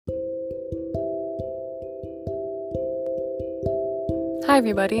Hi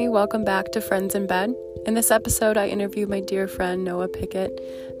everybody, welcome back to Friends in Bed. In this episode, I interview my dear friend Noah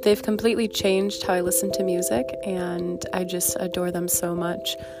Pickett. They've completely changed how I listen to music, and I just adore them so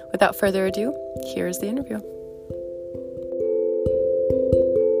much. Without further ado, here's the interview.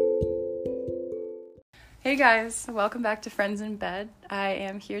 Hey guys, welcome back to Friends in Bed. I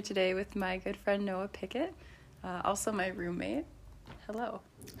am here today with my good friend Noah Pickett, also my roommate. Hello.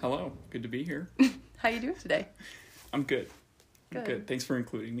 Hello, good to be here. How you doing today? I'm good. Good. Thanks for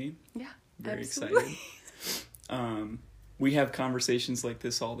including me. Yeah, very absolutely. Excited. We have conversations like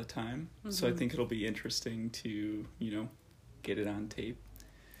this all the time, so I think it'll be interesting to, get it on tape.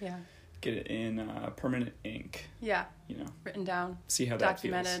 Yeah. Get it in permanent ink. Yeah. Written down. See how that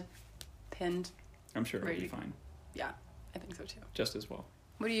feels. Documented. Pinned. I'm sure it'll be fine. Yeah, I think so too. Just as well.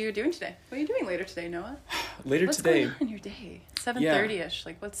 What are you doing today? What are you doing later today, Noah? What's going on in your day? 7:30ish.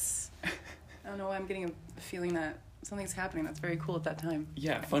 Like, what's... I don't know why I'm getting a feeling that something's happening that's very cool at that time.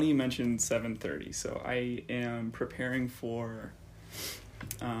 Yeah, funny you mentioned 7:30. So I am preparing for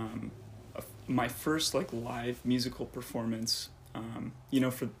my first live musical performance.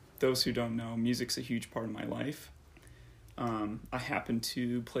 For those who don't know, music's a huge part of my life. I happen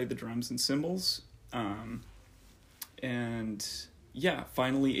to play the drums and cymbals.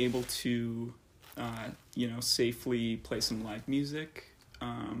 Finally able to, safely play some live music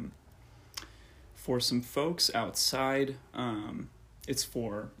for some folks outside. It's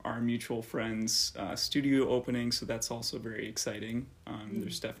for our mutual friends' studio opening, so that's also very exciting.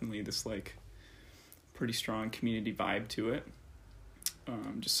 There's definitely this pretty strong community vibe to it,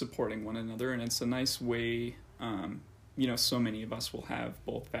 just supporting one another, and it's a nice way. So many of us will have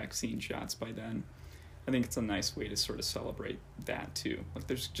both vaccine shots by then. I think it's a nice way to sort of celebrate that too.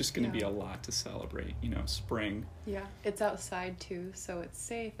 There's just going to be a lot to celebrate, spring. Yeah, it's outside too, so it's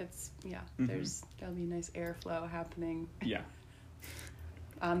safe. There'll be nice airflow happening. Yeah.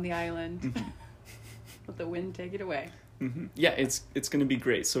 On the island. Let the wind take it away. Yeah, it's going to be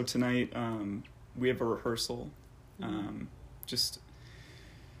great. So tonight, we have a rehearsal, just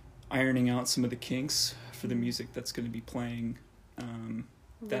ironing out some of the kinks for the music that's going to be playing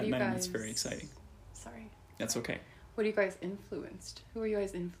that night, and it's very exciting. Sorry. That's okay. What are you guys influenced? Who are you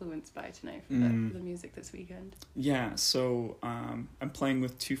guys influenced by tonight for the music this weekend? Yeah, so I'm playing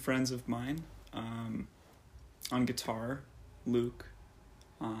with two friends of mine. On guitar, Luke.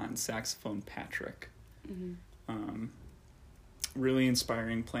 On saxophone, Patrick. Really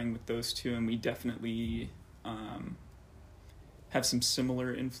inspiring playing with those two, and we definitely have some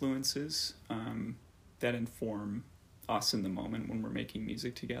similar influences that inform us in the moment when we're making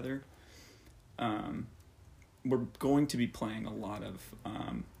music together. We're going to be playing a lot of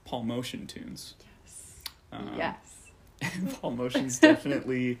Paul Motion tunes. Yes. Paul Motion's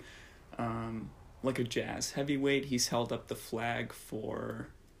definitely like a jazz heavyweight. He's held up the flag for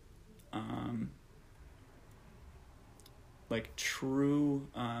true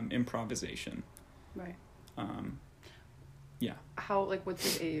improvisation. Right. Yeah. What's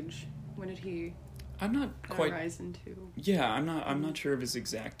his age? When did he I'm not quite rise into? Yeah, I'm not sure of his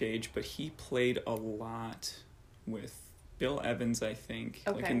exact age, but he played a lot with Bill Evans, I think,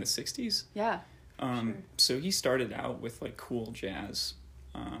 in the 60s. Yeah. Sure. So he started out with cool jazz,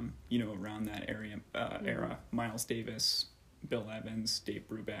 around that era. Miles Davis, Bill Evans, Dave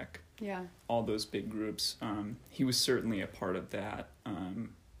Brubeck. Yeah. All those big groups. He was certainly a part of that.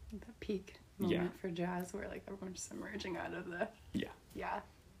 The peak moment for jazz where everyone's just emerging out of the... Yeah.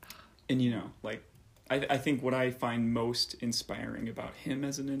 And I think what I find most inspiring about him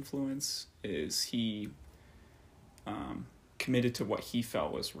as an influence is he committed to what he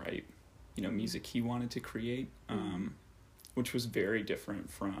felt was right. Music he wanted to create, which was very different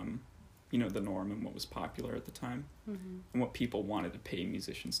from, the norm and what was popular at the time, and what people wanted to pay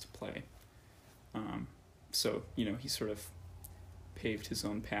musicians to play. So, he sort of paved his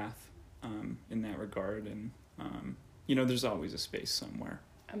own path in that regard, and, there's always a space somewhere.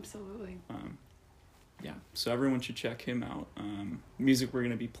 Absolutely. Yeah, so everyone should check him out. Music we're going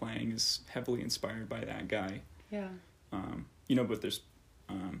to be playing is heavily inspired by that guy. Yeah. But there's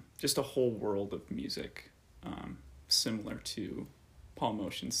just a whole world of music similar to Paul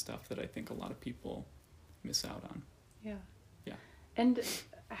Motion's stuff that I think a lot of people miss out on. Yeah. Yeah. And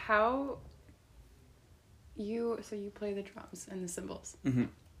how you play the drums and the cymbals,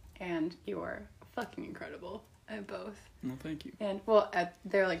 and you're fucking incredible at both. Well, thank you. And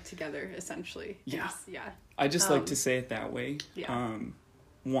they're together essentially. Yeah. Yeah. I just like to say it that way. Yeah.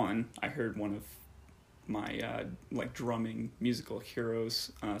 I heard one of my drumming musical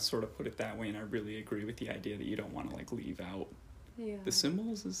heroes sort of put it that way, and I really agree with the idea that you don't want to leave out the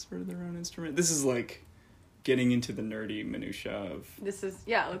cymbals as sort of their own instrument. This is getting into the nerdy minutia of let's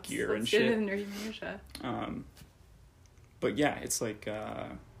gear and get shit. into the nerdy minutia. But yeah, it's like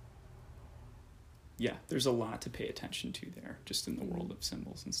there's a lot to pay attention to there, just in the world of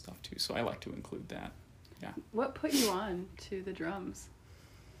cymbals and stuff too. So I like to include that. Yeah. What put you on to the drums?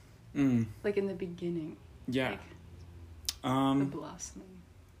 Like in the beginning. Yeah. Like, the blossoming.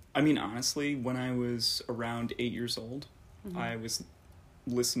 I mean, honestly, when I was around 8 years old, I was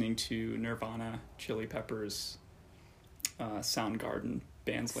listening to Nirvana, Chili Peppers, Soundgarden,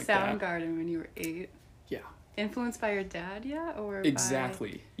 bands like that. Soundgarden when you were 8? Yeah. Influenced by your dad, yeah? Or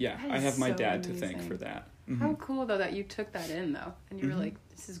exactly. Yeah, I have my dad amazing. to thank for that. How cool, though, that you took that in, though, and you were like,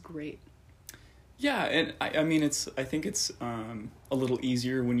 this is great. Yeah, and I mean, I think it's a little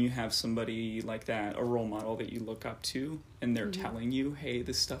easier when you have somebody like that, a role model that you look up to, and they're telling you, hey,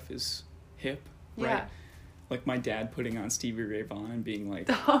 this stuff is hip, right? Yeah. Like my dad putting on Stevie Ray Vaughan and being like,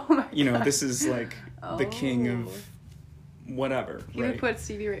 Oh my God. this is like the king of whatever, He would put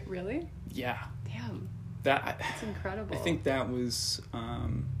Stevie Ray, really? Yeah. Damn. That's incredible. I think that was,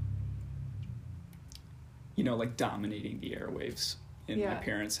 like dominating the airwaves in my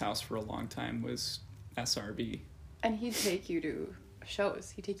parents' house for a long time was SRB. And he'd take you to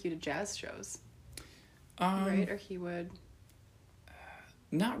shows. He'd take you to jazz shows. Right? Or he would...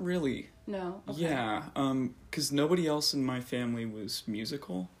 Not really. No? Okay. Yeah, because nobody else in my family was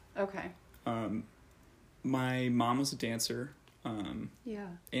musical. Okay. My mom was a dancer. Yeah.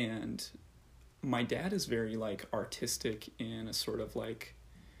 And my dad is very, like, artistic in a sort of, like,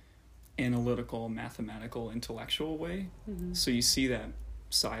 analytical, mathematical, intellectual way. So you see that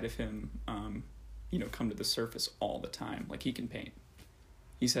side of him, come to the surface all the time. Like, he can paint.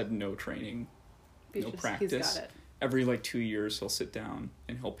 He's had no training, no practice. He's got it. Every, 2 years, he'll sit down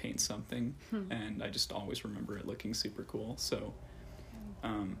and he'll paint something. And I just always remember it looking super cool. So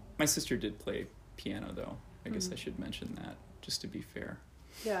my sister did play piano, though. I guess I should mention that, just to be fair.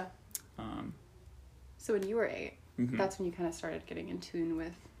 Yeah. So when you were 8, that's when you kind of started getting in tune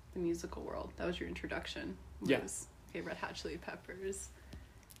with the musical world. That was your introduction. Okay, Red Hot Chili Peppers,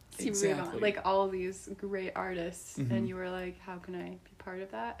 Stevie Ray Vaughan, like all these great artists, and you were like, how can I be part of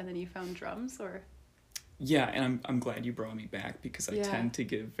that? And then you found drums, or... Yeah, and I'm glad you brought me back, because I tend to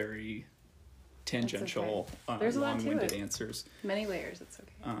give very tangential, long-winded answers. Many layers, it's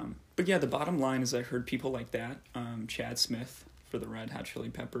okay. But yeah, the bottom line is I heard people like that, Chad Smith for the Red Hot Chili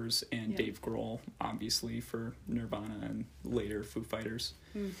Peppers, and Dave Grohl, obviously, for Nirvana and later Foo Fighters.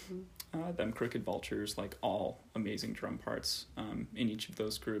 Them Crooked Vultures, like all amazing drum parts in each of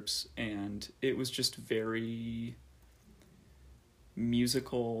those groups. And it was just very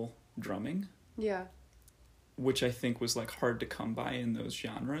musical drumming. Yeah. Which I think was, like, hard to come by in those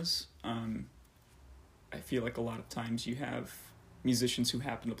genres. I feel like a lot of times you have musicians who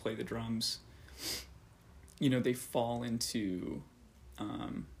happen to play the drums, they fall into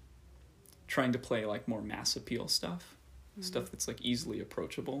trying to play, like, more mass appeal stuff, stuff that's, like, easily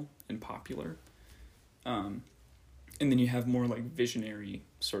approachable and popular. And then you have more, like, visionary,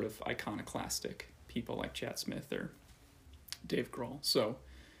 sort of iconoclastic people like Chad Smith or Dave Grohl. So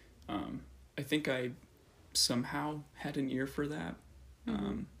I think I somehow had an ear for that,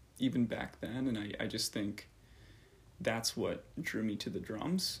 even back then, and I just think that's what drew me to the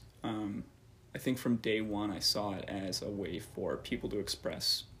drums. I think from day one I saw it as a way for people to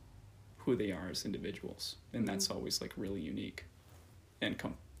express who they are as individuals, and that's always, like, really unique and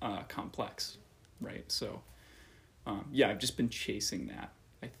complex, right? So I've just been chasing that,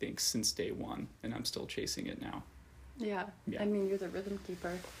 I think, since day one, and I'm still chasing it now. Yeah. I mean, you're the rhythm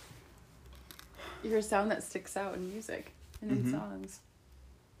keeper. You're a sound that sticks out in music and in songs.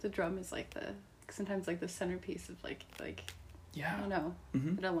 The drum is sometimes the centerpiece of like I don't know.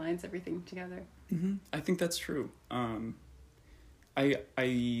 It aligns everything together. I think that's true. I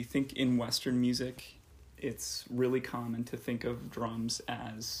think in Western music, it's really common to think of drums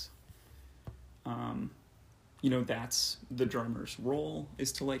as, that's the drummer's role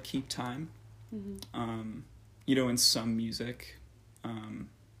is to, like, keep time. In some music,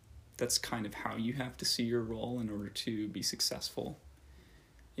 that's kind of how you have to see your role in order to be successful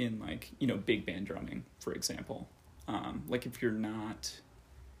in, like, big band drumming, for example. Like, if you're not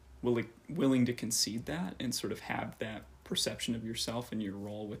willing to concede that and sort of have that perception of yourself and your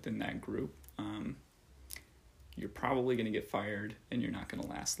role within that group, you're probably going to get fired and you're not going to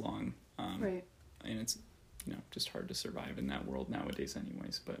last long. Right. And it's, just hard to survive in that world nowadays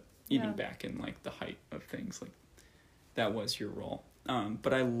anyways. But even back in, like, the height of things, like, that was your role.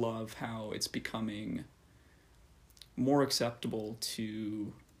 But I love how it's becoming more acceptable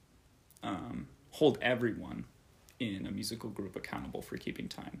to hold everyone in a musical group accountable for keeping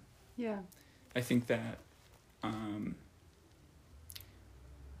time. Yeah. I think that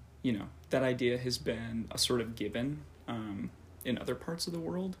you know, that idea has been a sort of given in other parts of the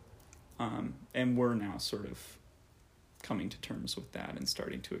world. And we're now sort of coming to terms with that and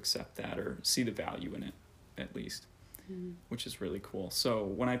starting to accept that or see the value in it, at least, which is really cool. So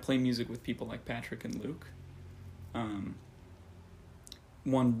when I play music with people like Patrick and Luke,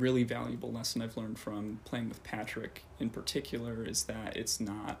 one really valuable lesson I've learned from playing with Patrick in particular is that it's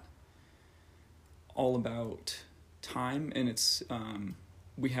not all about time, and it's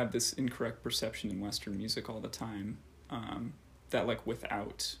we have this incorrect perception in Western music all the time, that like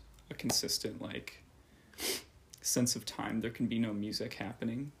without a consistent like sense of time, there can be no music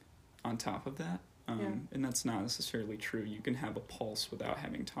happening on top of that. And that's not necessarily true. You can have a pulse without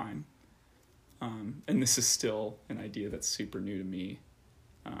having time. And this is still an idea that's super new to me.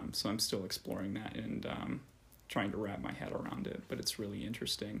 So I'm still exploring that and trying to wrap my head around it, but it's really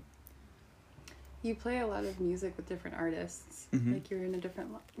interesting. You play a lot of music with different artists. Mm-hmm. Like you're in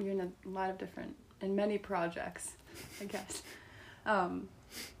a lot of different, in many projects, I guess.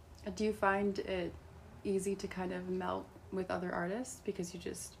 Do you find it easy to kind of melt with other artists because you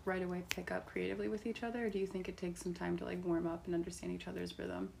just right away pick up creatively with each other, or do you think it takes some time to like warm up and understand each other's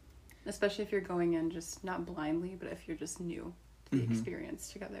rhythm, especially if you're going in just not blindly, but if you're just new to the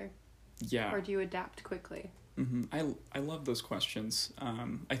experience together? Yeah. Or do you adapt quickly? I love those questions.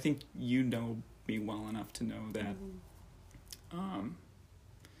 I think you know me well enough to know that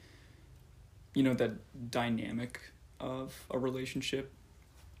you know, that dynamic of a relationship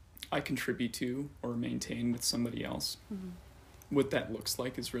I contribute to or maintain with somebody else. What that looks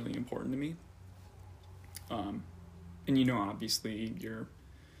like is really important to me. And you know, obviously you're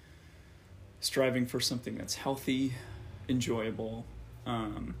striving for something that's healthy, enjoyable,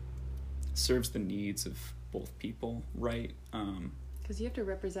 serves the needs of both people, right? Because you have to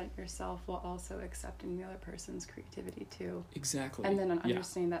represent yourself while also accepting the other person's creativity too. Exactly. And then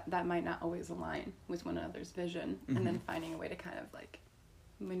understanding that might not always align with one another's vision, and then finding a way to kind of like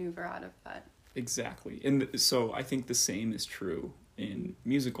maneuver out of that. Exactly. And so I think the same is true in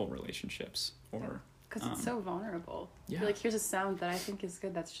musical relationships, or because it's so vulnerable. Yeah. You're like, here's a sound that I think is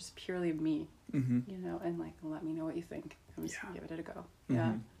good that's just purely me, you know, and like, let me know what you think. I'm just gonna give it a go.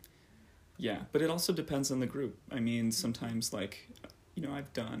 Yeah, but it also depends on the group. I mean, sometimes, like, you know,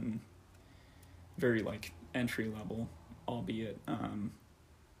 I've done very, like, entry-level, albeit,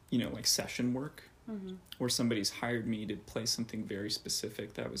 you know, like, session work, where somebody's hired me to play something very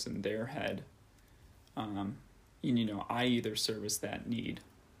specific that was in their head. And, you know, I either service that need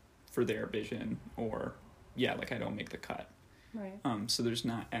for their vision or, like, I don't make the cut. Right. So there's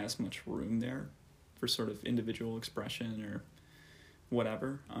not as much room there for sort of individual expression or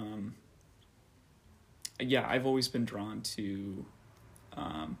whatever. I've always been drawn to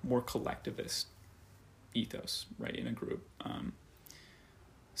more collectivist ethos, right, in a group.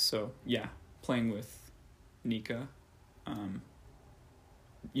 So, playing with Nika,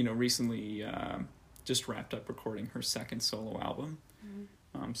 you know, recently just wrapped up recording her second solo album.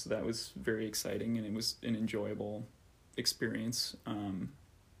 So that was very exciting, and it was an enjoyable experience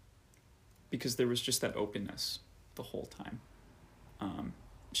because there was just that openness the whole time.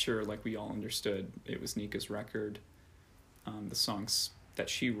 Sure, like we all understood it was Nika's record. The songs that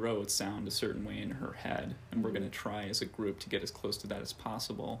she wrote sound a certain way in her head, and we're going to try as a group to get as close to that as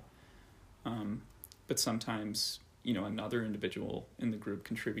possible. But sometimes, you know, another individual in the group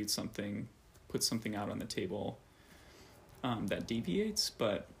contributes something, puts something out on the table that deviates,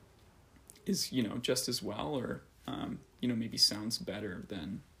 but is, you know, just as well, or, you know, maybe sounds better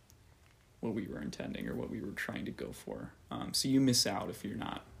than what we were intending or what we were trying to go for. So you miss out if you're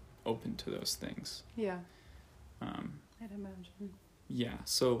not open to those things. Yeah. I'd imagine. Yeah,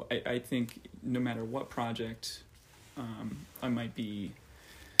 so I think no matter what project I might be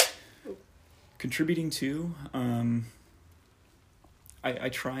contributing to, I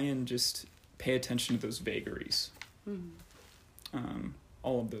try and just pay attention to those vagaries.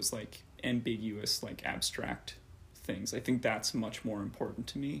 All of those like ambiguous, like abstract things. I think that's much more important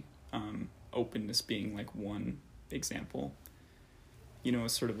to me. Openness being like one example, you know,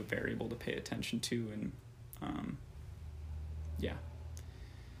 is sort of a variable to pay attention to, and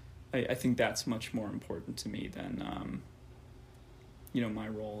I think that's much more important to me than you know, my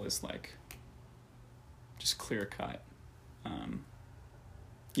role is like just clear cut,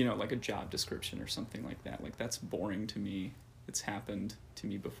 you know, like a job description or something like that. Like, that's boring to me. It's happened to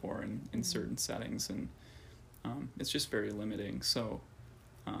me before in certain settings, and it's just very limiting. So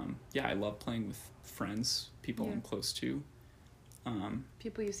I love playing with friends, people I'm close to.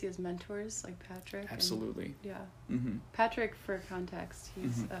 People you see as mentors, like Patrick. Absolutely. And, Patrick, for context,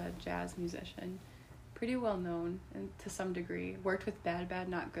 he's a jazz musician, pretty well known and to some degree. Worked with Bad Bad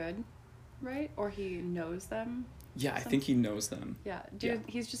Not Good, right? Or he knows them. Yeah, I think he knows them. Yeah, dude,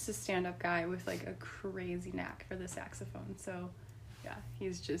 he's just a stand-up guy with like a crazy knack for the saxophone. So, yeah,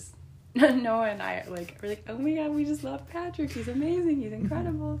 he's just Noah and I we're like, oh my god, we just love Patrick. He's amazing. He's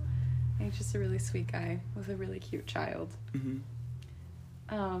incredible. And he's just a really sweet guy with a really cute child.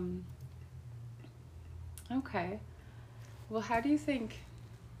 Okay. Well, how do you think?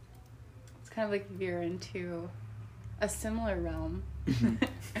 It's kind of like veer into a similar realm.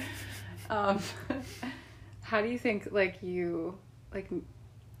 How do you think, like, you, like,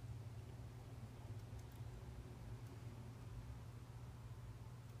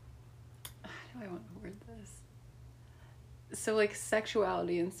 how do I want to word this? So, like,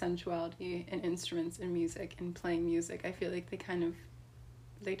 sexuality and sensuality and instruments and music and playing music, I feel like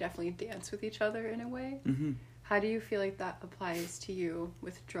they definitely dance with each other in a way. How do you feel like that applies to you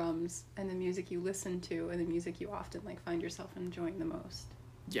with drums and the music you listen to and the music you often, like, find yourself enjoying the most?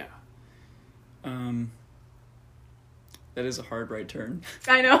 Yeah. That is a hard right turn.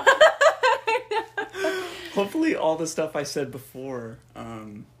 I know. Hopefully all the stuff I said before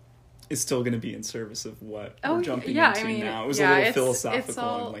is still going to be in service of what we're jumping into now. It was a little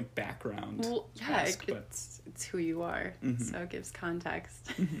philosophical and like background. Well, yeah, it's who you are, so it gives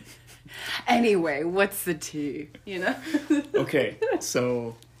context. Anyway, what's the tea? You know? Okay,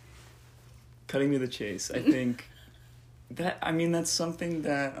 so cutting to the chase, I think that's something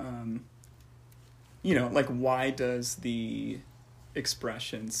that like, why does the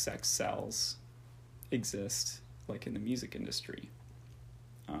expression sex sells exist, like, in the music industry?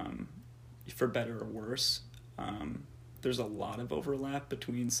 For better or worse, there's a lot of overlap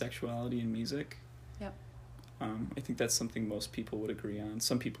between sexuality and music. Yep. I think that's something most people would agree on.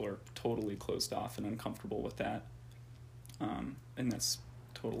 Some people are totally closed off and uncomfortable with that. And that's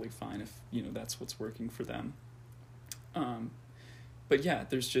totally fine if, that's what's working for them. But yeah,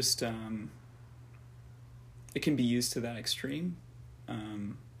 there's just, it can be used to that extreme,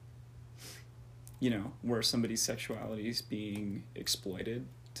 where somebody's sexuality is being exploited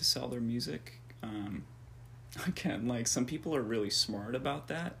to sell their music. Again, like, some people are really smart about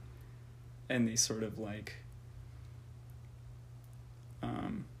that, and they sort of, like,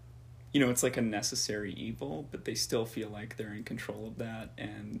 it's like a necessary evil, but they still feel like they're in control of that,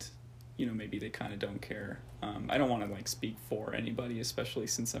 and, maybe they kind of don't care. I don't want to, like, speak for anybody, especially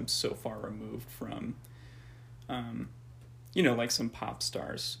since I'm so far removed from, like, some pop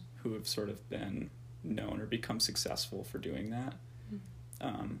stars who have sort of been known or become successful for doing that.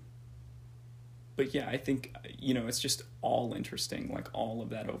 But yeah, I think, it's just all interesting. Like, all of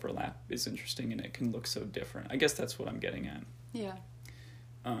that overlap is interesting, and it can look so different. I guess that's what I'm getting at. Yeah.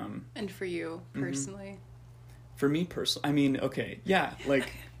 And for you personally? For me personally, okay, yeah,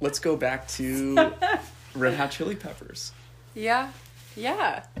 like, let's go back to Red Hot Chili Peppers. Yeah.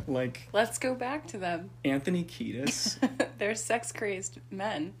 Like, let's go back to them. Anthony Kiedis. They're sex-crazed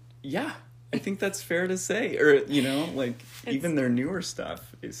men. Yeah, I think that's fair to say. Or, like, even their newer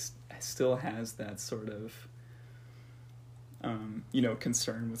stuff still has that sort of,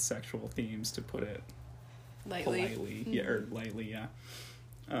 concern with sexual themes, to put it politely. Yeah, or lightly, yeah.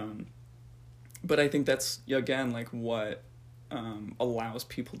 But I think that's, again, like, what allows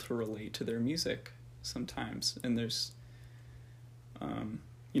people to relate to their music sometimes. And there's,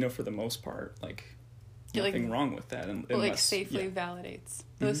 for the most part, like, nothing wrong with that. Like, safely validates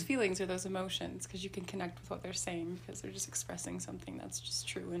those feelings or those emotions, because you can connect with what they're saying, because they're just expressing something that's just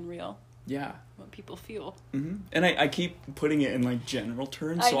true and real. Yeah. What people feel. And I keep putting it in, like, general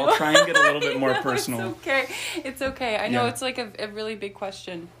terms, so I'll try and get a little bit more personal. It's okay. I know it's, like, a really big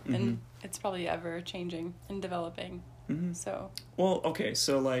question, and it's probably ever changing and developing. So. Well, okay,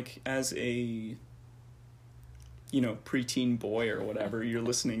 so, like, as a, preteen boy or whatever, you're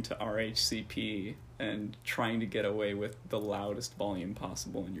listening to RHCP and trying to get away with the loudest volume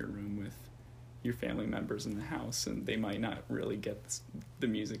possible in your room with your family members in the house, and they might not really get the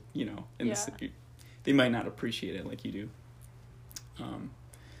music, they might not appreciate it like you do.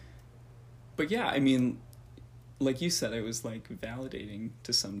 But yeah, I mean, like you said, it was, like, validating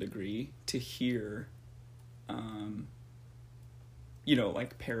to some degree to hear,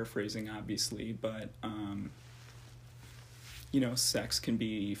 like, paraphrasing, obviously, but, sex can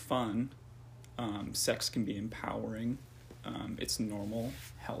be fun, sex can be empowering, it's normal,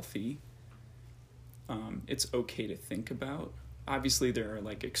 healthy, it's okay to think about. Obviously, there are,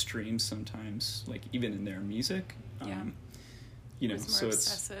 like, extremes sometimes, like, even in their music. It's more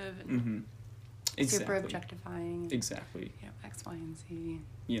obsessive and super objectifying. Exactly. X, Y, and Z.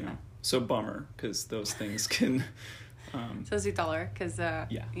 So bummer, because those things can... so $1, because,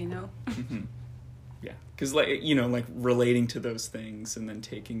 Yeah, because like, you know, like relating to those things and then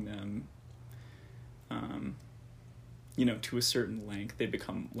taking them, you know, to a certain length, they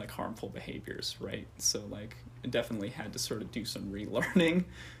become like harmful behaviors, right? So like I definitely had to sort of do some relearning,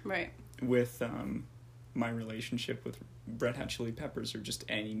 right, with my relationship with Red Hot Chili Peppers, or just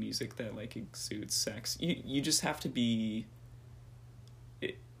any music that like exudes sex. You just have to be,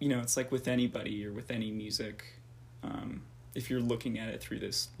 you know, it's like with anybody or with any music, if you're looking at it through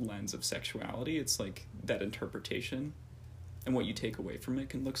this lens of sexuality, it's like that interpretation and what you take away from it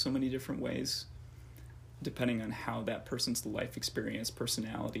can look so many different ways, depending on how that person's life experience,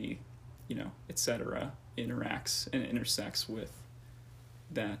 personality, you know, etc., interacts and intersects with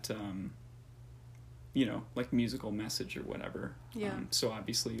that, you know, like musical message or whatever. Yeah. So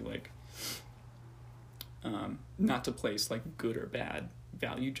obviously, like, not to place like good or bad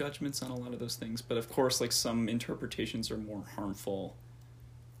value judgments on a lot of those things, but of course, like some interpretations are more harmful,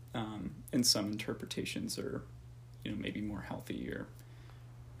 and some interpretations are, you know, maybe more healthy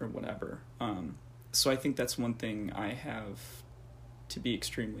or whatever. So I think that's one thing I have to be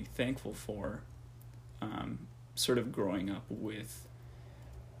extremely thankful for, sort of growing up with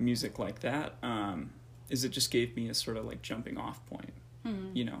music like that, is it just gave me a sort of like jumping off point,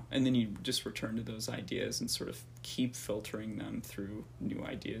 you know, and then you just return to those ideas and sort of keep filtering them through new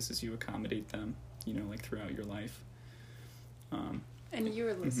ideas as you accommodate them, you know, like throughout your life. And you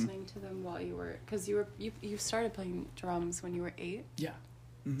were listening to them while you were, because you started playing drums when you were 8. Yeah.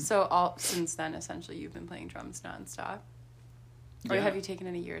 So since then, essentially, you've been playing drums nonstop. Or have you taken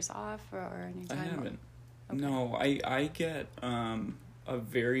any years off or any time? I haven't. Okay. No, I get a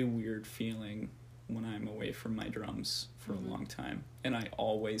very weird feeling when I'm away from my drums for a long time, and I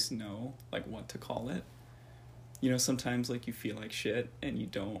always know like what to call it. You know, sometimes like you feel like shit and you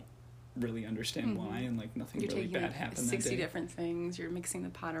don't really understand why, and like nothing really bad happened 60 that day. different things. You're mixing the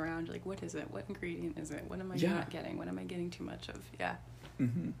pot around. You're like, what is it? What ingredient is it? What am I not getting? What am I getting too much of? Yeah.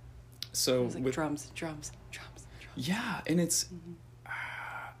 So it was like drums. Yeah, and it's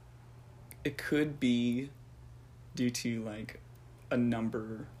it could be due to like a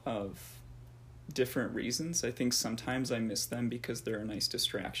number of different reasons. I think sometimes I miss them because they're a nice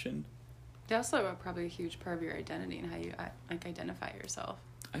distraction. They also are probably a huge part of your identity and how you like identify yourself.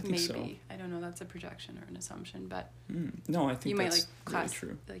 I think so. Maybe. I don't know. That's a projection or an assumption, but no, I think you that's might like really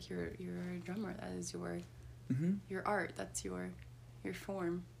true. Like you're a drummer. That is your art. That's your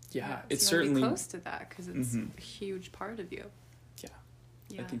form. Yeah, it's so certainly close to that because it's a huge part of you.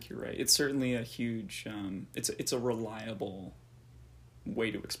 Yeah, I think you're right. It's certainly a huge. It's a reliable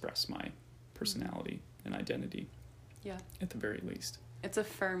way to express my personality and identity. Yeah. At the very least. It's a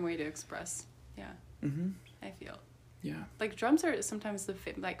firm way to express. Yeah. I feel. Yeah. Like drums are sometimes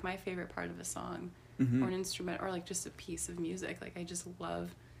like my favorite part of a song, or an instrument, or like just a piece of music. Like I just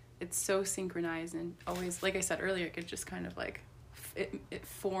love. It's so synchronized and always, like I said earlier, it could just kind of like, it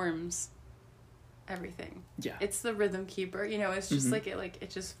forms everything. Yeah. It's the rhythm keeper, you know, it's just like it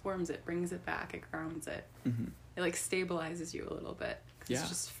just forms it, brings it back, it grounds it. It like stabilizes you a little bit. It's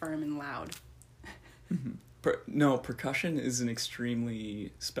just firm and loud. Percussion is an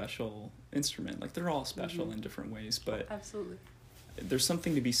extremely special instrument. Like they're all special in different ways, but absolutely. There's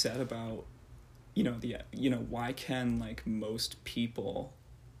something to be said about, why can like most people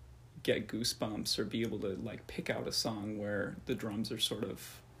get goosebumps or be able to like pick out a song where the drums are sort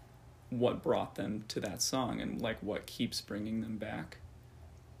of what brought them to that song and like what keeps bringing them back.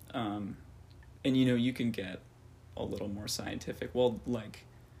 And you can get a little more scientific. Well, like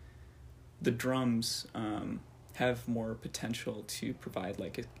the drums have more potential to provide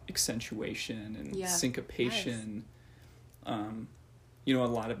like accentuation and syncopation. Yes. A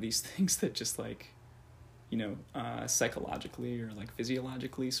lot of these things that just like psychologically or like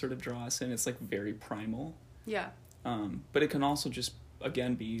physiologically sort of draw us in. It's like very primal. Yeah. But it can also just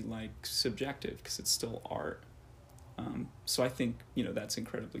again be like subjective because it's still art. So I think that's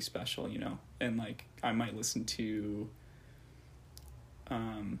incredibly special. And like I might listen to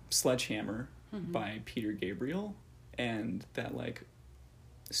Sledgehammer by Peter Gabriel, and that like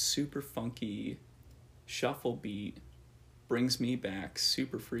super funky shuffle beat brings me back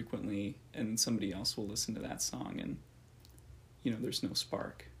super frequently, and somebody else will listen to that song and there's no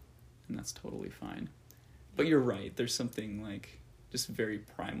spark, and that's totally fine. But you're right, there's something like just very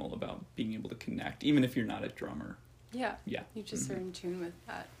primal about being able to connect, even if you're not a drummer. Yeah you just are in tune with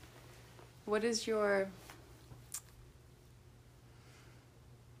that. What's your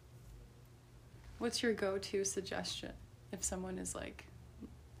go-to suggestion if someone is like,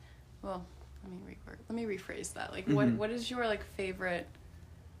 well, let me rephrase that. Like, what is your like favorite?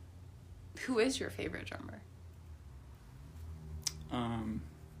 Who is your favorite drummer?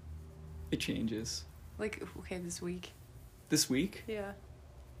 It changes. Like, okay, this week. This week? Yeah.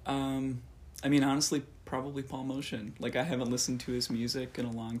 I mean, honestly, probably Paul Motion. Like, I haven't listened to his music in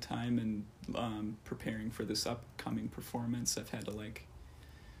a long time, and preparing for this upcoming performance, I've had to, like,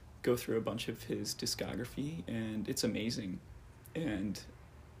 go through a bunch of his discography, and it's amazing. And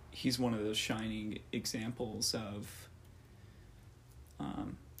he's one of those shining examples of,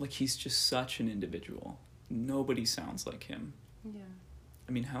 like, he's just such an individual. Nobody sounds like him. Yeah.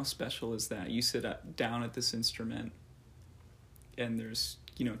 I mean, how special is that? You sit down at this instrument, and there's,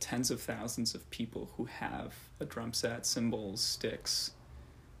 you know, tens of thousands of people who have a drum set, cymbals, sticks,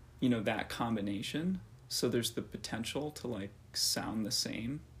 you know, that combination. So there's the potential to, like, sound the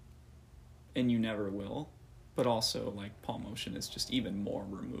same, and you never will. But also, like, Paul Motion is just even more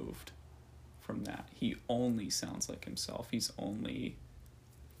removed from that. He only sounds like himself. He's only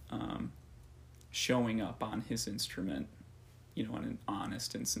showing up on his instrument, you know, in an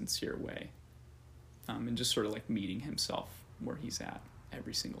honest and sincere way. And just sort of, like, meeting himself where he's at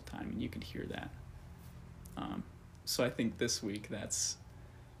every single time, and you can hear that. So I think this week that's,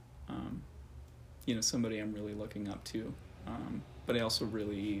 you know, somebody I'm really looking up to. But I also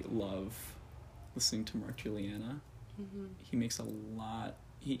really love listening to Mark Juliana. Mm-hmm. He makes a lot,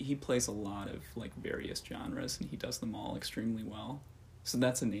 he plays a lot of, like, various genres, and he does them all extremely well. So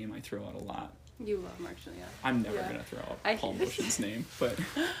that's a name I throw out a lot. You love Mark Juliana. I'm never going to throw out Paul Motion's name, but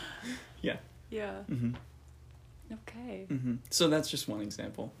yeah. Yeah. Mm-hmm. Okay. Mm-hmm. So that's just one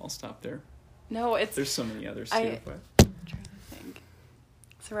example. I'll stop there. No, there's so many others too. I'm But trying to think.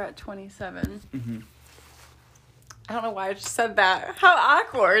 So we're at 27. mm-hmm. I don't know why I just said that. How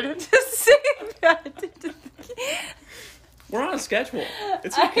awkward to say that. We're on a schedule.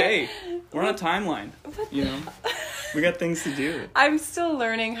 It's okay. We're on a timeline. You know, we got things to do. I'm still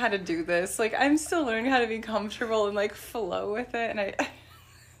learning how to do this. Like, I'm still learning how to be comfortable and, like, flow with it. And I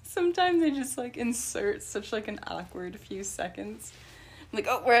sometimes I just, like, insert such, like, an awkward few seconds. I'm like,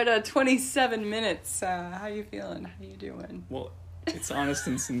 oh, we're at 27 minutes. How you feeling? How you doing? Well, it's honest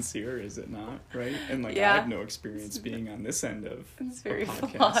and sincere, is it not? Right? And, like, yeah. I have no experience being on this end of it's very a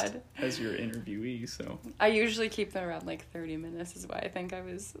podcast flawed. as your interviewee, so. I usually keep them around, like, 30 minutes is why I think I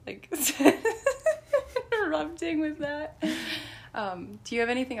was, like, interrupting with that. Do you have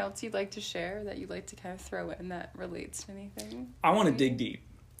anything else you'd like to share that you'd like to kind of throw in that relates to anything? I want to dig deep.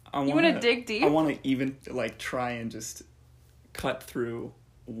 You want to dig deep? I want to even, like, try and just cut through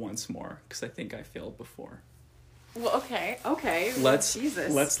once more, because I think I failed before. Well, okay.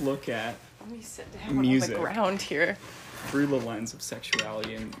 Jesus. Let's look at let me sit down music on the ground here. through the lens of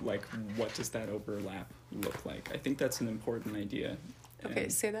sexuality, and, like, what does that overlap look like? I think that's an important idea. Okay,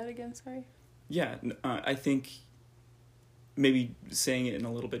 and, say that again, sorry. Yeah, I think maybe saying it in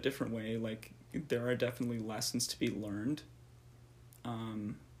a little bit different way, like, there are definitely lessons to be learned.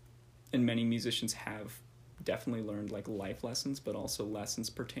 And many musicians have definitely learned, like, life lessons, but also lessons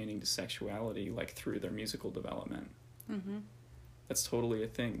pertaining to sexuality, like, through their musical development. Mm-hmm. That's totally a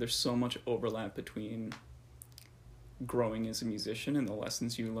thing. There's so much overlap between growing as a musician and the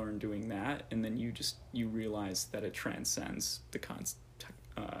lessons you learn doing that, and then you realize that it transcends the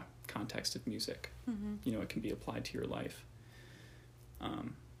context of music. Mm-hmm. You know, it can be applied to your life.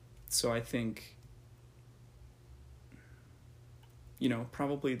 So I think, you know,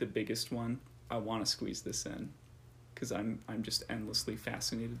 probably the biggest one, I want to squeeze this in because I'm just endlessly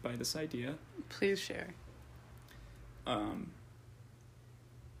fascinated by this idea. Please share.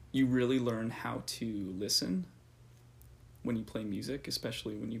 You really learn how to listen when you play music,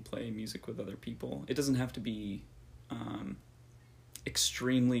 especially when you play music with other people. It doesn't have to be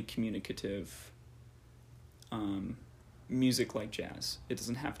extremely communicative music like jazz. It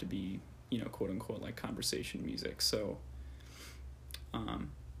doesn't have to be, you know, quote unquote, like, conversation music. So,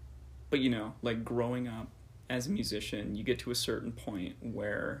 but, you know, like, growing up as a musician, you get to a certain point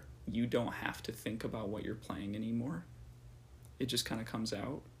where you don't have to think about what you're playing anymore. It just kind of comes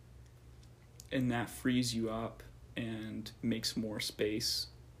out. And that frees you up and makes more space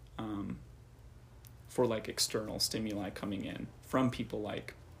for, like, external stimuli coming in from people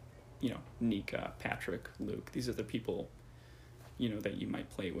like, you know, Nika, Patrick, Luke. These are the people, you know, that you might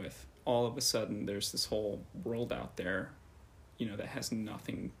play with. All of a sudden, there's this whole world out there, you know, that has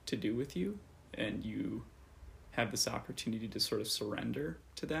nothing to do with you, and you have this opportunity to sort of surrender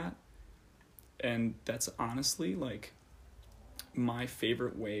to that. And that's honestly, like, my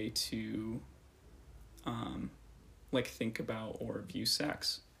favorite way to like, think about or view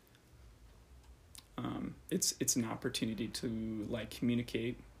sex. It's an opportunity to, like,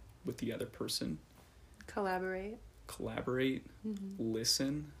 communicate with the other person, Collaborate, mm-hmm.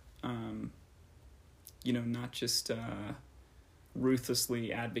 Listen, you know, not just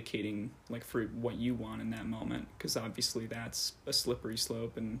ruthlessly advocating like for what you want in that moment, because obviously that's a slippery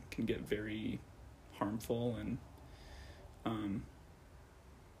slope and can get very harmful. And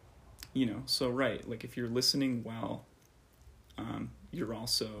so right, like if you're listening well, you're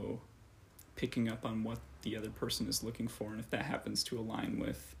also picking up on what the other person is looking for, and if that happens to align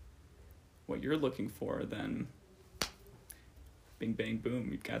with what you're looking for, then bing bang boom,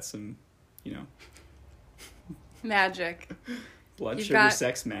 you've got some magic. Blood, sugar,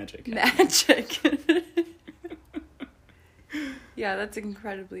 sex, magic. Magic. Yeah, that's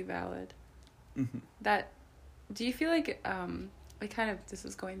incredibly valid. Mm-hmm. Do you feel like, this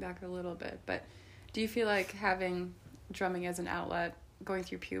is going back a little bit, but do you feel like having drumming as an outlet, going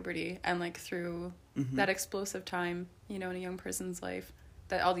through puberty and like through that explosive time, in a young person's life,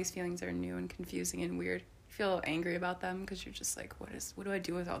 that all these feelings are new and confusing and weird, you feel angry about them because you're just like, what do I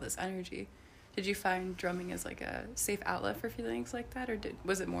do with all this energy? Did you find drumming as like a safe outlet for feelings like that, or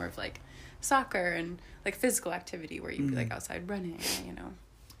was it more of like soccer and like physical activity where you'd be like outside running,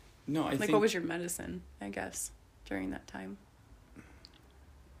 No, I think... what was your medicine, I guess, during that time?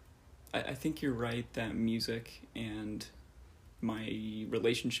 I think you're right that music and my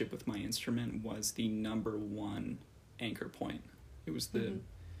relationship with my instrument was the number one anchor point. It was the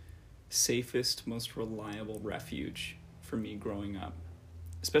safest, most reliable refuge for me growing up,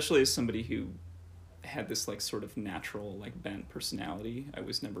 especially as somebody who had this like sort of natural like bent personality. I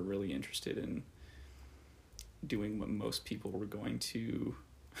was never really interested in doing what most people were going to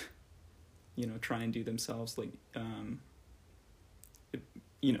try and do themselves, like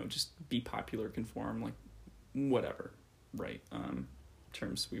just be popular, conform, like whatever, right?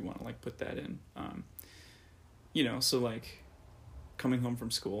 Terms we want to like put that in. So like coming home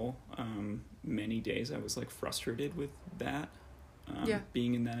from school, many days I was like frustrated with that.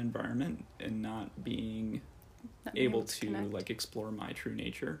 Being in that environment and not being able to like explore my true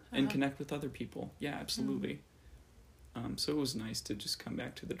nature and connect with other people. Yeah, absolutely. So it was nice to just come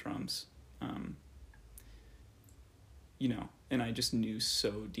back to the drums. And I just knew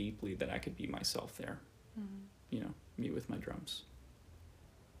so deeply that I could be myself there. Me with my drums.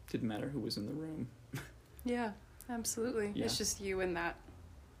 Didn't matter who was in the room. Yeah, absolutely. Yeah. It's just you and that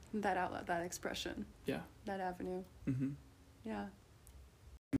outlet, that expression. Yeah. That avenue. Mm-hmm. Yeah.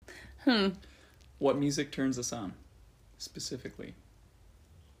 What music turns us on, specifically?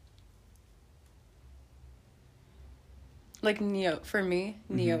 Like for me,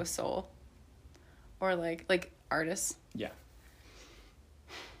 neo soul. Or like artists. Yeah.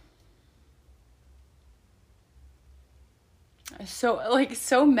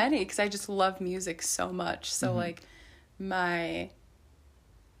 So many, because I just love music so much. So like my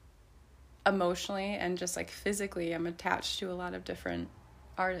emotionally and just like physically, I'm attached to a lot of different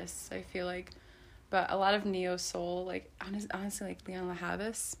artists, I feel like. But a lot of neo soul, like honestly, like Leon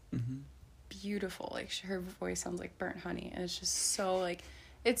LaHavis, beautiful. Like her voice sounds like burnt honey, and it's just so like,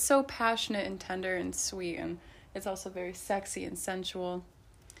 it's so passionate and tender and sweet, and it's also very sexy and sensual.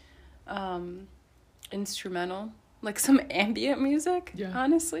 Instrumental, like some ambient music,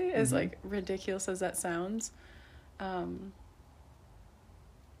 honestly, as like ridiculous as that sounds. And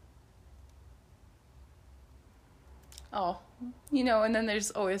then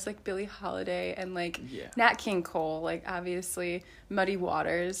there's always like Billie Holiday and like Nat King Cole, like obviously Muddy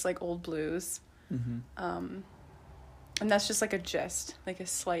Waters, like old blues. And that's just like a gist, like a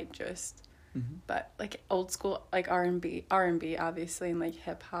slight gist. But like old school, like R&B obviously, and like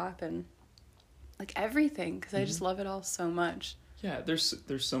hip hop and like everything, because I just love it all so much. Yeah, there's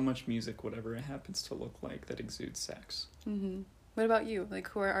so much music, whatever it happens to look like, that exudes sex. What about you? Like,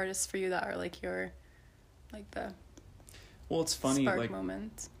 who are artists for you that are like your, like the Well, it's funny, spark like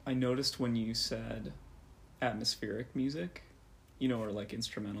moment? I noticed when you said atmospheric music, or like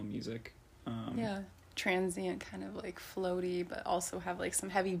instrumental music. Transient, kind of like floaty, but also have like some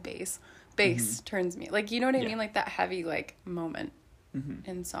heavy bass turns me, like, you know what I mean, like that heavy like moment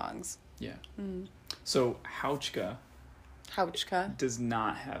in songs. So Hauchka does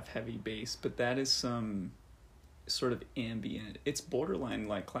not have heavy bass, but that is some sort of ambient, it's borderline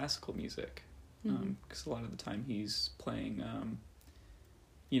like classical music, because a lot of the time he's playing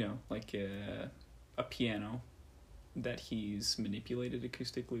like a piano that he's manipulated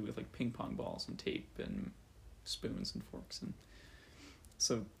acoustically with like ping pong balls and tape and spoons and forks, and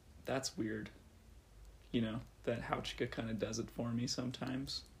so that's weird, that Hauchka kind of does it for me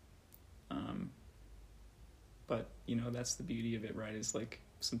sometimes. But that's the beauty of it, right? Is like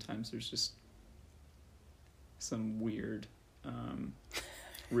sometimes there's just some weird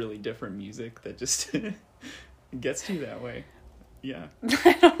really different music that just gets you that way. Yeah.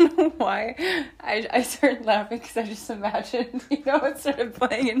 I don't know why. I started laughing because I just imagined, it started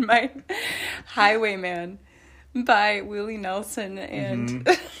playing in my Highwayman by Willie Nelson and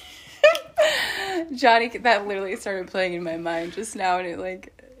Johnny. That literally started playing in my mind just now, and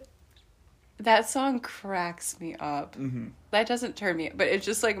it that song cracks me up. That doesn't turn me, but it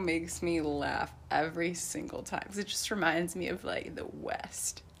just makes me laugh every single time because it just reminds me of the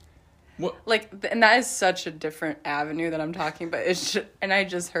West. What? And that is such a different avenue that I'm talking, but and I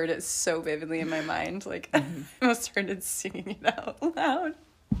just heard it so vividly in my mind. I almost started singing it out loud.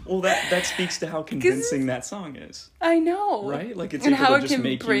 Well, that speaks to how convincing that song is. I know. Right? It's and able how to it just can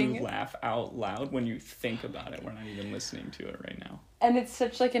make you laugh out loud when you think about it. We're not even listening to it right now. And it's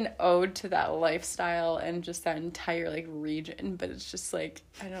such an ode to that lifestyle and just that entire region, but it's just I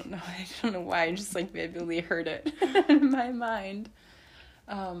don't know why I just vividly heard it in my mind.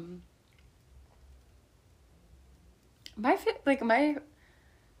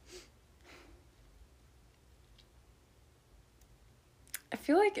 I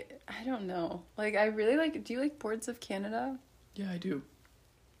feel I don't know. I really do you like Boards of Canada? Yeah, I do.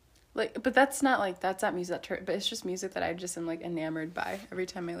 But that's not that's not music but it's just music that I just am enamored by every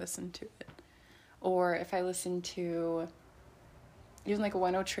time I listen to it. Or if I listen to even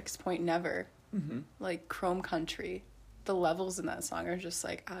One Oh Tricks Point Never, Chrome Country, the levels in that song are just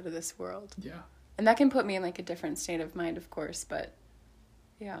out of this world. Yeah. And that can put me in a different state of mind, of course, but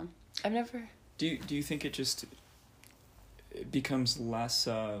yeah. I've never... Do you think it just becomes less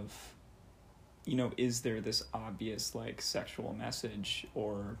of, is there this obvious sexual message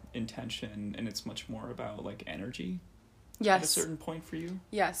or intention, and it's much more about energy? Yes. At a certain point for you?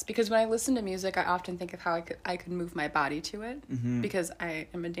 Yes, because when I listen to music, I often think of how I could move my body to it, because I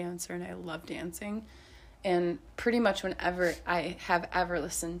am a dancer and I love dancing. And pretty much whenever I have ever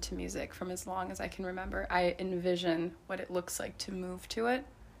listened to music from as long as I can remember, I envision what it looks like to move to it.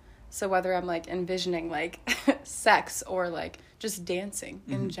 So whether I'm envisioning sex or just dancing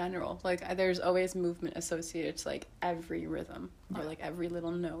in general, there's always movement associated to every rhythm or every little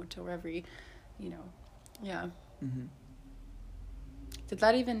note or every, yeah.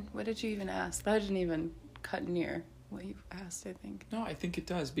 What did you even ask? That didn't even cut near what you asked, I think. No, I think it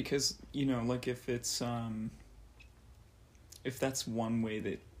does because, if it's, if that's one way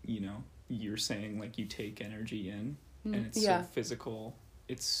that, you're saying you take energy in and it's so physical,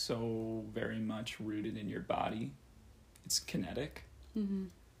 it's so very much rooted in your body, it's kinetic,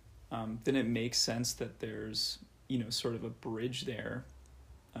 then it makes sense that there's, sort of a bridge there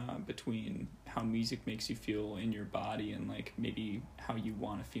between how music makes you feel in your body and maybe how you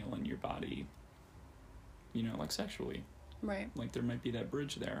want to feel in your body, sexually. Right. There might be that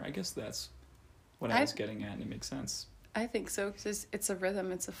bridge there. I guess that's what I was getting at, and it makes sense. I think so, because it's a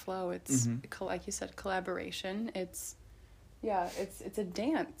rhythm, it's a flow, it's, like you said, collaboration. It's a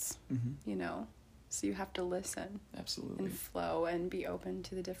dance, so you have to listen. Absolutely. And flow and be open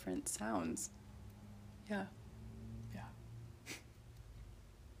to the different sounds. Yeah.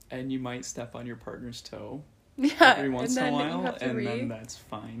 And you might step on your partner's toe Yeah, every once in a while, and then that's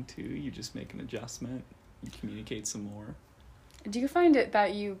fine too. You just make an adjustment, you communicate some more. Do you find it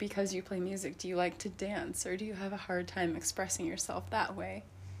that because you play music, do you like to dance, or do you have a hard time expressing yourself that way?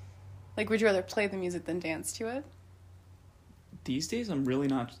 Would you rather play the music than dance to it? These days, I'm really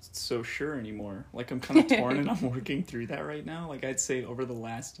not so sure anymore. I'm kind of torn, and I'm working through that right now. I'd say over the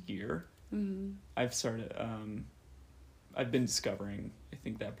last year, I've started, I've been discovering, I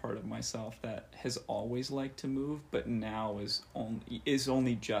think, that part of myself that has always liked to move, but now is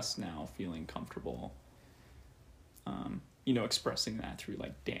only just now feeling comfortable, expressing that through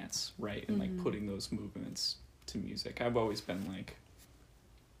dance, right? And putting those movements to music. I've always been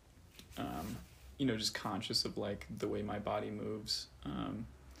just conscious of the way my body moves.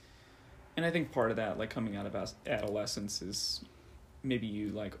 And I think part of that, coming out of adolescence, is maybe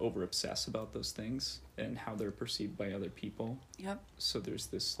you over obsess about those things and how they're perceived by other people. Yep. So there's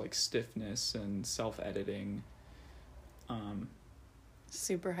this stiffness and self-editing.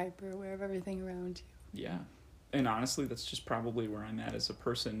 Super hyper aware of everything around you. Yeah. And honestly, that's just probably where I'm at as a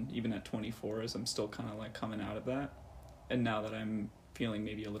person, even at 24, as I'm still kind of coming out of that. And now that I'm feeling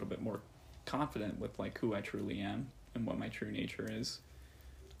maybe a little bit more confident with who I truly am and what my true nature is,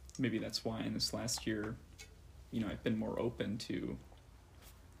 maybe that's why in this last year, I've been more open to,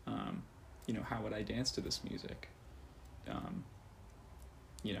 how would I dance to this music,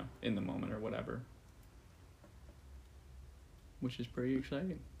 in the moment or whatever, which is pretty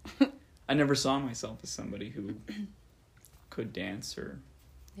exciting. I never saw myself as somebody who could dance or,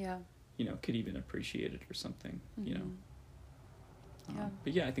 could even appreciate it or something, Yeah.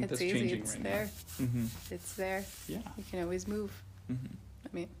 But yeah, I think It's that's easy. changing It's right there. now. It's there. Yeah. You can always move. I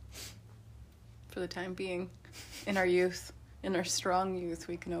mean, for the time being, in our youth, in our strong youth,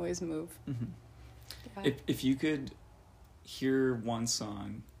 we can always move. Yeah. If you could hear one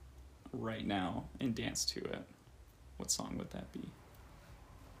song right now and dance to it, what song would that be?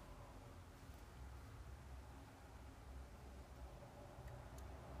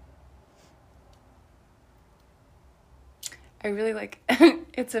 I really like,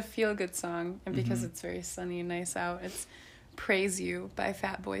 it's a feel-good song, and because it's very sunny and nice out, it's Praise You by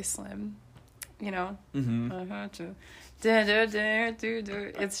Fatboy Slim, you know? It's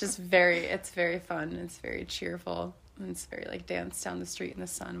just it's very fun, it's very cheerful, and it's very, like, dance down the street in the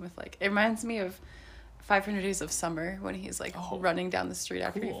sun with, like, it reminds me of 500 Days of Summer, when he's, like, running down the street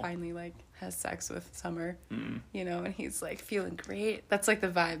after he finally, like, has sex with Summer, you know, and he's, like, feeling great. That's, like, the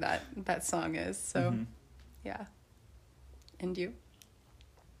vibe that song is, so, yeah. And you?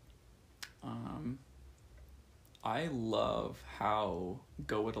 I love how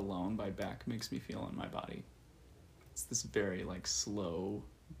Go It Alone by Beck makes me feel in my body. It's this very, like, slow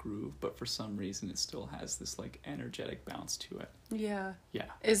groove, but for some reason it still has this, like, energetic bounce to it. Yeah. Yeah.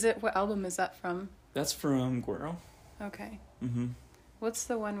 What album is that from? That's from Guero. Okay. What's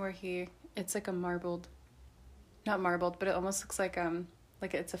the one where it's like a not marbled, but it almost looks like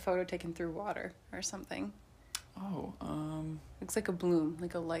it's a photo taken through water or something. Oh, looks like a bloom,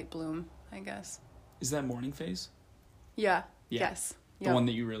 like a light bloom, I guess. Is that Morning Phase? Yeah. Yes. The one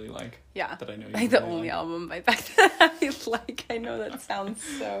that you really like? Yeah. That I know you like really the only like. album by Beck that I like. I know that sounds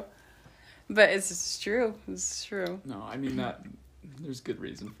so... But it's just true. It's true. No, I mean, there's good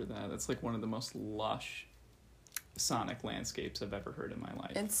reason for that. That's like one of the most lush sonic landscapes I've ever heard in my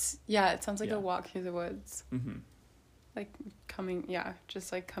life. It sounds like a walk through the woods. Like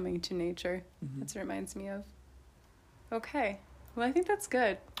just like coming to nature. That's what it reminds me of. Okay. Well, I think that's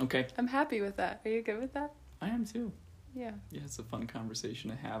good. Okay. I'm happy with that. Are you good with that? I am too. Yeah. Yeah, it's a fun conversation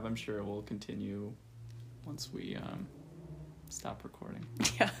to have. I'm sure it will continue once we stop recording.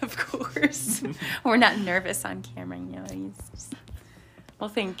 Yeah, of course. We're not nervous on camera, you know. Well,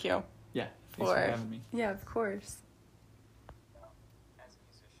 thank you. Yeah, thanks for having me. Yeah, of course.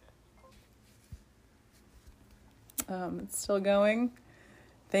 It's still going.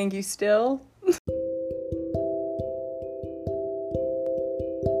 Thank you still.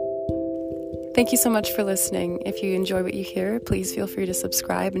 Thank you so much for listening. If you enjoy what you hear, please feel free to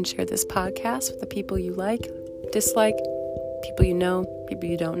subscribe and share this podcast with the people you like, dislike, people you know, people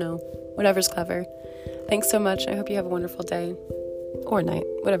you don't know, whatever's clever. Thanks so much. I hope you have a wonderful day or night,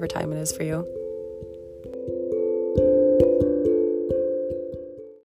 whatever time it is for you.